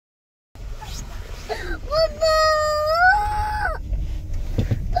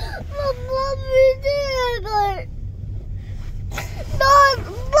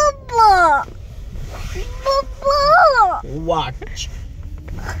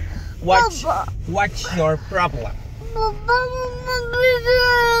What's your problem?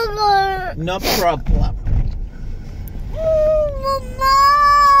 No problem.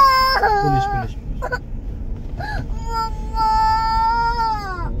 Police.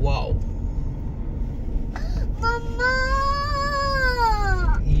 Wow.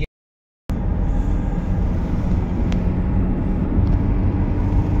 Yeah.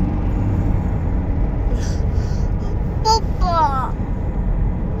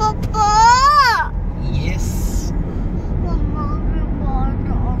 Papa. Yes.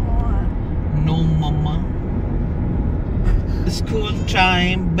 No, mama. School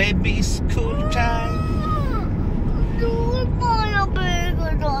time, baby. School time.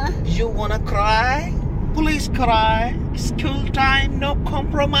 You wanna cry? Please cry. School time, no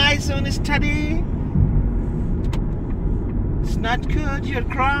compromise on study. It's not good, you're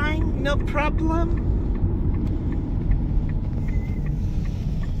crying, no problem.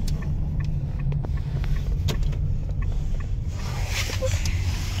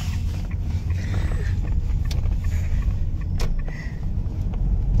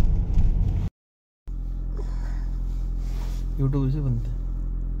 YouTube से बनते हैं.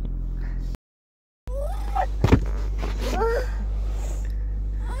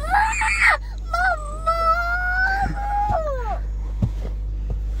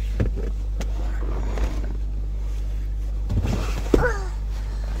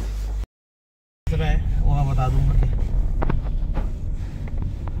 वहाँ बता दूंगा क्या.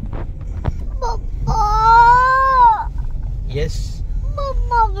 Yes.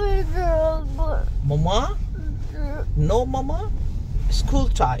 Mama? No, mama. School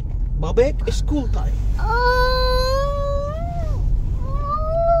time. Babek, school time. Mama.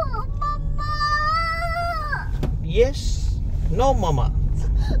 Yes. No, mama.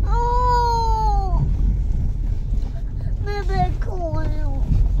 Baby, call you.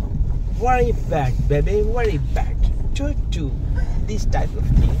 Very bad, baby. Very bad. Don't do this type of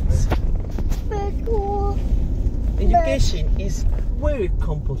things. Education is very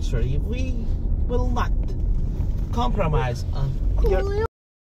compulsory. We will not compromise on your...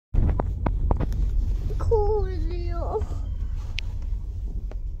 Coolio.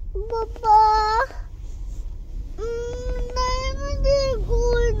 Papa.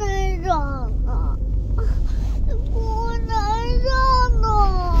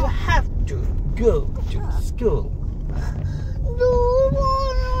 You have to go to school.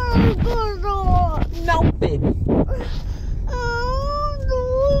 No, baby.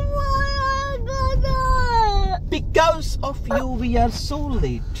 Because of you, we are so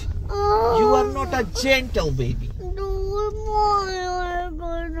late. You are not a gentle baby.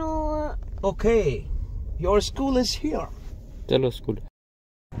 Okay, your school is here. Chalo school.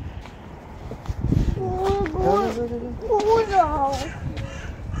 Go now.